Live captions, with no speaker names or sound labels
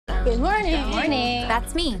Good morning. Good morning.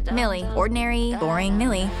 That's me, Millie. Ordinary, boring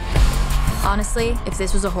Millie. Honestly, if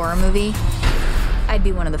this was a horror movie, I'd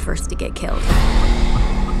be one of the first to get killed.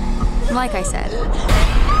 Like I said.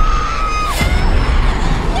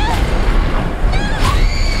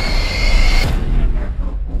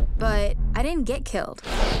 But I didn't get killed.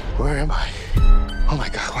 Where am I? Oh my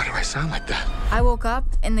God, why do I sound like that? I woke up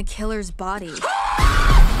in the killer's body.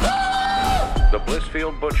 The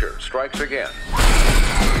Blissfield Butcher strikes again.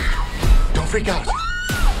 Don't freak out.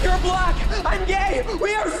 You're black! I'm gay!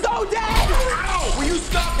 We are so dead! Ow! Will you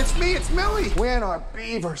stop? It's me, it's Millie. When our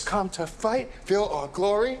beavers come to fight, feel our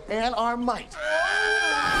glory and our might.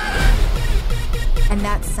 And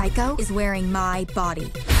that psycho is wearing my body.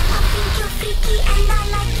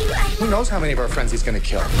 Who knows how many of our friends he's gonna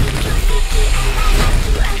kill?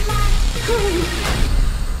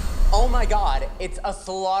 Oh my God, it's a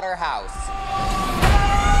slaughterhouse.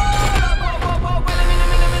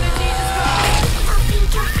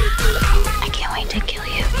 I can't wait to kill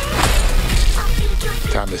you.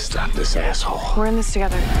 Time to stop this asshole. We're in this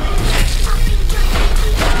together.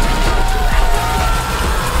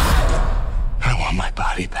 I want my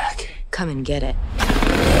body back. Come and get it.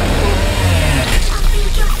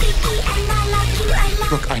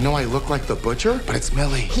 Look, I know I look like the butcher, but it's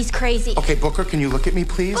Millie. He's crazy. Okay, Booker, can you look at me,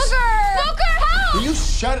 please? Booker! Booker, help! Will you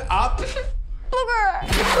shut up? Booker!